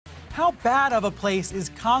How bad of a place is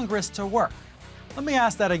Congress to work? Let me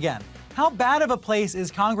ask that again. How bad of a place is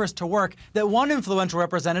Congress to work that one influential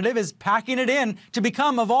representative is packing it in to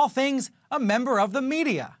become, of all things, a member of the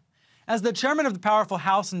media? As the chairman of the powerful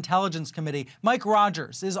House Intelligence Committee, Mike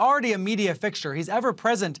Rogers is already a media fixture. He's ever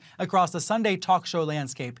present across the Sunday talk show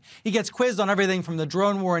landscape. He gets quizzed on everything from the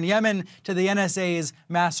drone war in Yemen to the NSA's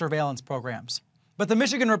mass surveillance programs. But the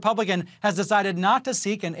Michigan Republican has decided not to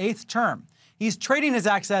seek an 8th term. He's trading his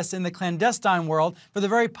access in the clandestine world for the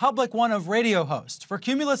very public one of radio host. For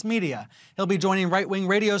Cumulus Media, he'll be joining right-wing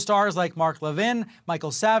radio stars like Mark Levin,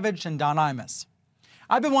 Michael Savage, and Don Imus.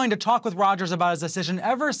 I've been wanting to talk with Rogers about his decision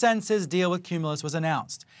ever since his deal with Cumulus was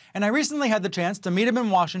announced. And I recently had the chance to meet him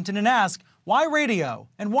in Washington and ask, why radio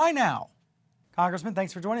and why now? Congressman,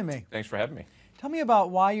 thanks for joining me. Thanks for having me. Tell me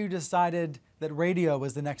about why you decided that radio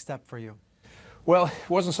was the next step for you. Well, it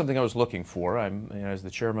wasn't something I was looking for. As the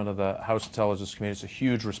chairman of the House Intelligence Committee, it's a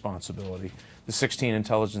huge responsibility. The 16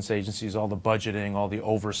 intelligence agencies, all the budgeting, all the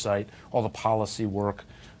oversight, all the policy work,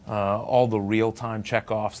 all the real-time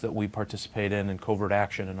checkoffs that we participate in covert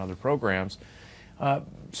action and other programs.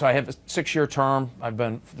 So I have a 6-year term.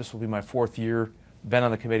 This will be my 4th year, been on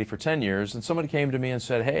the committee for 10 years, and somebody came to me and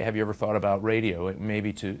said, hey, have you ever thought about radio,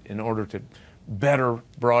 maybe in order to better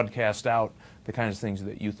broadcast out the kinds of things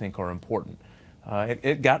that you think are important.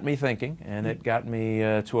 It got me thinking, and it got me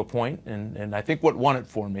to a point, and I think what won it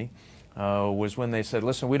for me was when they said,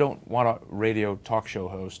 listen, we don't want a radio talk show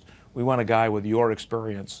host. We want a guy with your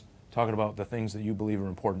experience talking about the things that you believe are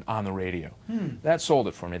important on the radio. That sold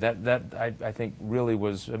it for me. That I think really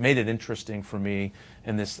made it interesting for me,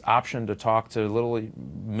 and this option to talk to literally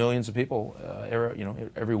millions of people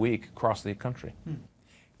every week across the country.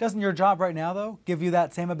 Doesn't your job right now, though, give you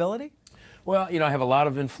that same ability? Well, I have a lot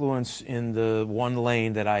of influence in the one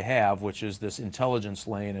lane that I have, which is this intelligence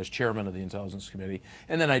lane as chairman of the Intelligence Committee.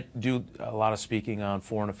 And then I do a lot of speaking on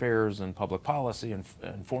foreign affairs and public policy and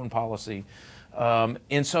foreign policy.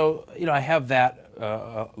 And so, I have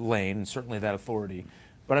that lane and certainly that authority.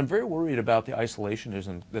 But I'm very worried about the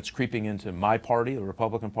isolationism that's creeping into my party, the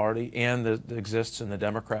Republican Party, and that exists in the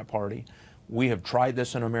Democrat Party. We have tried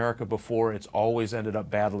this in America before. It's always ended up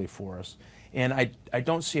badly for us. And I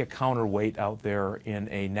don't see a counterweight out there in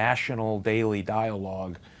a national daily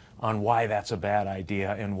dialogue on why that's a bad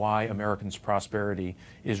idea and why Americans' prosperity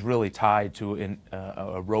is really tied to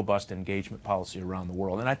a robust engagement policy around the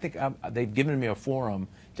world. And I think they've given me a forum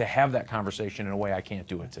to have that conversation in a way I can't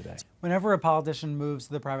do it today. Whenever a politician moves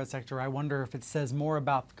to the private sector, I wonder if it says more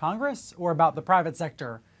about Congress or about the private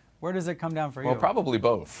sector. Where does it come down for you? Well, probably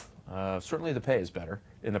both. Certainly the pay is better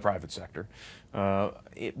in the private sector.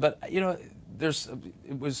 But,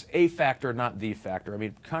 it was a factor, not the factor. I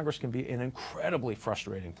mean, Congress can be an incredibly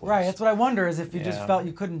frustrating place. Right, that's what I wonder, is if you just felt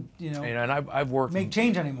you couldn't, and I've worked make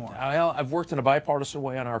change anymore. I've worked in a bipartisan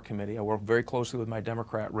way on our committee. I work very closely with my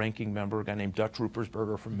Democrat ranking member, a guy named Dutch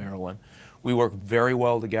Ruppersberger from Maryland. We work very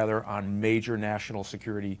well together on major national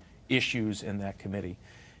security issues in that committee.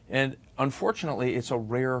 And unfortunately, it's a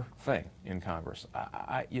rare thing in Congress.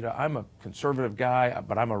 I'm a conservative guy,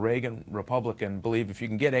 but I'm a Reagan Republican. Believe if you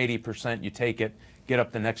can get 80%, you take it, get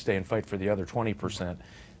up the next day and fight for the other 20%.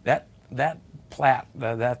 That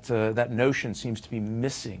notion seems to be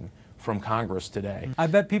missing from Congress today. I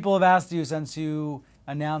bet people have asked you since you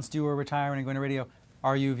announced you were retiring and going to radio,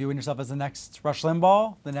 are you viewing yourself as the next Rush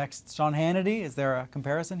Limbaugh, the next Sean Hannity? Is there a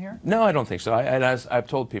comparison here? No, I don't think so. As I've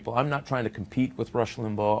told people, I'm not trying to compete with Rush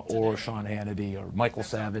Limbaugh or Sean Hannity or Michael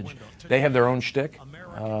Savage. They have their own shtick,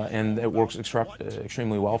 and it works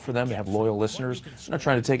extremely well for them. They have loyal listeners. I'm not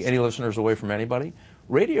trying to take any listeners away from anybody.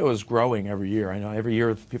 Radio is growing every year. I know every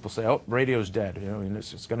year people say, oh, radio's dead.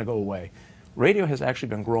 It's going to go away. Radio has actually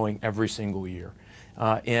been growing every single year.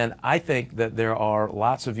 And I think that there are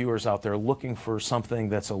lots of viewers out there looking for something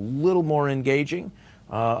that's a little more engaging,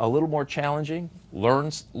 a little more challenging,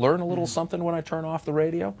 learn a little something when I turn off the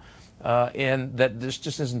radio, and that this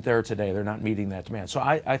just isn't there today. They're not meeting that demand. So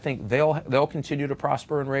I think they'll continue to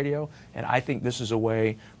prosper in radio, and I think this is a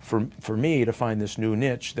way for me to find this new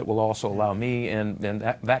niche that will also allow me and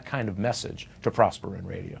that kind of message to prosper in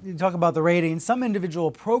radio. You talk about the ratings. Some individual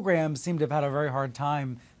programs seem to have had a very hard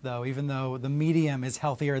time, though, even though the medium is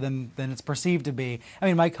healthier than it's perceived to be. I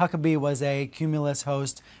mean, Mike Huckabee was a Cumulus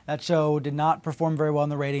host. That show did not perform very well in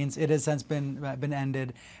the ratings. It has since been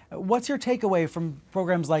ended. What's your takeaway from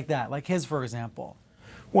programs like that, like his, for example?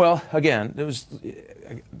 Well, again,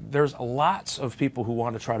 there's lots of people who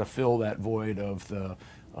want to try to fill that void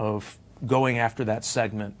of going after that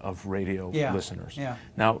segment of radio listeners. Yeah.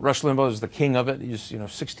 Now, Rush Limbaugh is the king of it. He's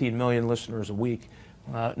 16 million listeners a week.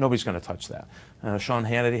 Nobody's going to touch that. Sean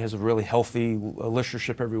Hannity has a really healthy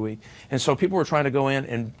listenership every week. And so people were trying to go in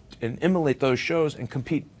and emulate those shows and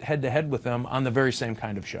compete head-to-head with them on the very same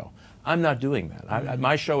kind of show. I'm not doing that.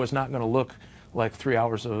 My show is not going to look like 3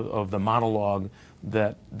 hours of the monologue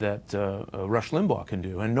that Rush Limbaugh can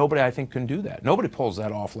do. And nobody, I think, can do that. Nobody pulls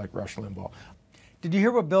that off like Rush Limbaugh. Did you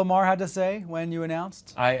hear what Bill Maher had to say when you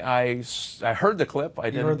announced? I heard the clip.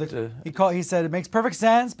 I didn't. He said it makes perfect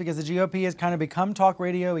sense because the GOP has kind of become talk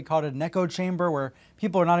radio. He called it an echo chamber where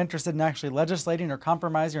people are not interested in actually legislating or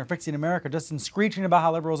compromising or fixing America, just in screeching about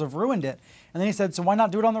how liberals have ruined it. And then he said, so why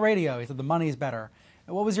not do it on the radio? He said the money's better.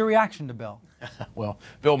 What was your reaction to Bill? Well,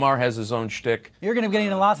 Bill Maher has his own shtick. You're going to be getting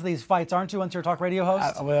in lots of these fights, aren't you, once you're a talk radio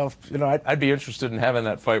host? Well, you know, I'd be interested in having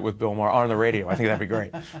that fight with Bill Maher on the radio. I think that'd be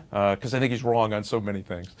great because I think he's wrong on so many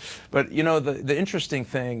things. But, you know, the interesting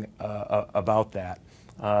thing about that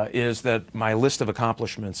is that my list of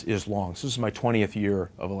accomplishments is long. So this is my 20th year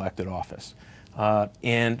of elected office.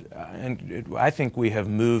 And I think we have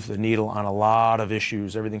moved the needle on a lot of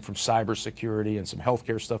issues, everything from cybersecurity and some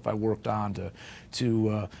healthcare stuff I worked on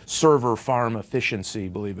to server farm efficiency,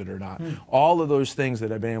 believe it or not. All of those things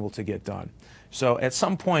that I've been able to get done. So at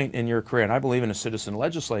some point in your career, and I believe in a citizen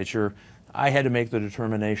legislature, I had to make the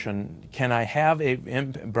determination, can I have a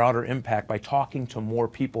broader impact by talking to more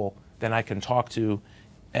people than I can talk to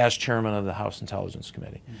as chairman of the House Intelligence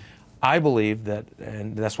Committee? I believe that,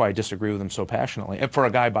 and that's why I disagree with him so passionately, and for a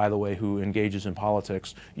guy, by the way, who engages in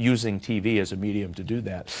politics using TV as a medium to do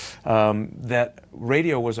that, that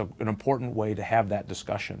radio was an important way to have that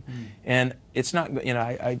discussion. And it's not, you know,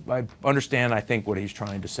 I understand, I think, what he's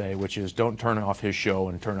trying to say, which is don't turn off his show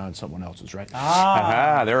and turn on someone else's, right?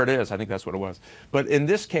 Aha, there it is. I think that's what it was. But in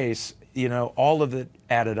this case, you know, all of it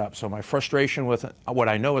added up. So my frustration with what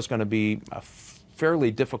I know is going to be a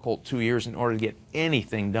fairly difficult 2 years in order to get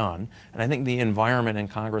anything done. And I think the environment in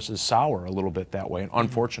Congress is sour a little bit that way, and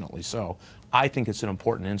unfortunately so. I think it's an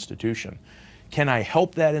important institution. Can I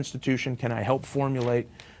help that institution? Can I help formulate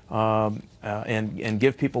and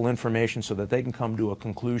give people information so that they can come to a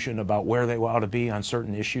conclusion about where they ought to be on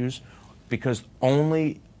certain issues? Because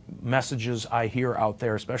only messages I hear out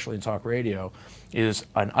there, especially in talk radio, is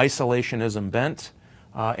an isolationism bent.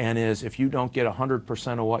 And is if you don't get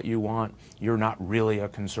 100% of what you want, you're not really a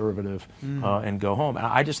conservative and go home. And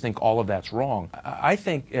I just think all of that's wrong. I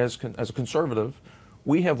think as a conservative,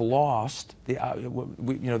 we have lost the,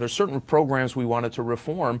 you know, there's certain programs we wanted to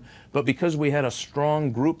reform, but because we had a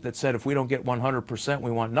strong group that said if we don't get 100%,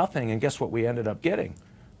 we want nothing, and guess what we ended up getting?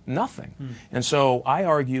 Nothing. And so I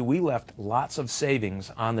argue we left lots of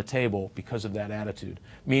savings on the table because of that attitude,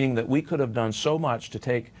 meaning that we could have done so much to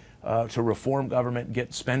take to reform government,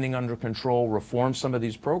 get spending under control, reform some of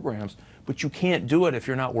these programs, but you can't do it if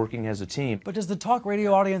you're not working as a team. But does the talk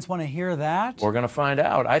radio audience want to hear that? We're going to find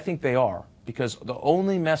out. I think they are, because the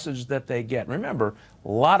only message that they get, remember,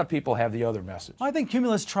 a lot of people have the other message. Well, I think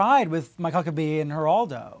Cumulus tried with Mike Huckabee and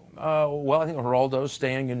Geraldo. Well, I think Geraldo's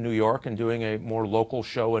staying in New York and doing a more local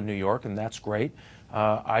show in New York, and that's great.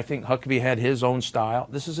 I think Huckabee had his own style.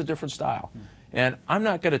 This is a different style. And I'm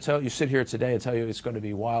not going to tell you, sit here today and tell you it's going to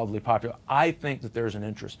be wildly popular. I think that there's an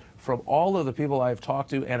interest. From all of the people I've talked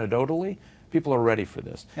to anecdotally, people are ready for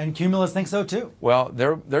this. And Cumulus thinks so too. Well,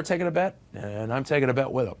 they're taking a bet, and I'm taking a bet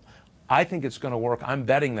with them. I think it's going to work. I'm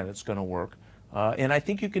betting that it's going to work. And I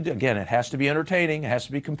think you could do, again, it has to be entertaining, it has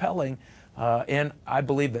to be compelling, and I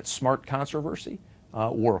believe that smart controversy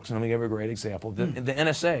works. And let me give you a great example. The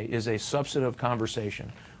NSA is a substantive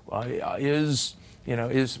conversation. What is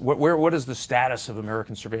the status of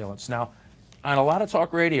American surveillance? Now, on a lot of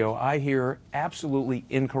talk radio, I hear absolutely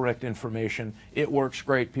incorrect information. It works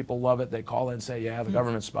great. People love it. They call in and say, yeah, the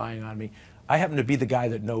government's spying on me. I happen to be the guy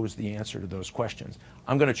that knows the answer to those questions.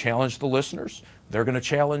 I'm going to challenge the listeners. They're going to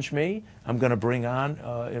challenge me. I'm going to bring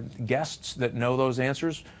on guests that know those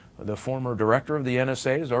answers. The former director of the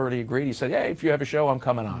NSA has already agreed. He said, hey, if you have a show, I'm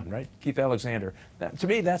coming on, right? Keith Alexander. To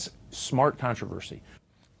me, that's smart controversy.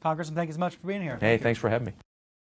 Congressman, thank you so much for being here. Hey, thanks for having me.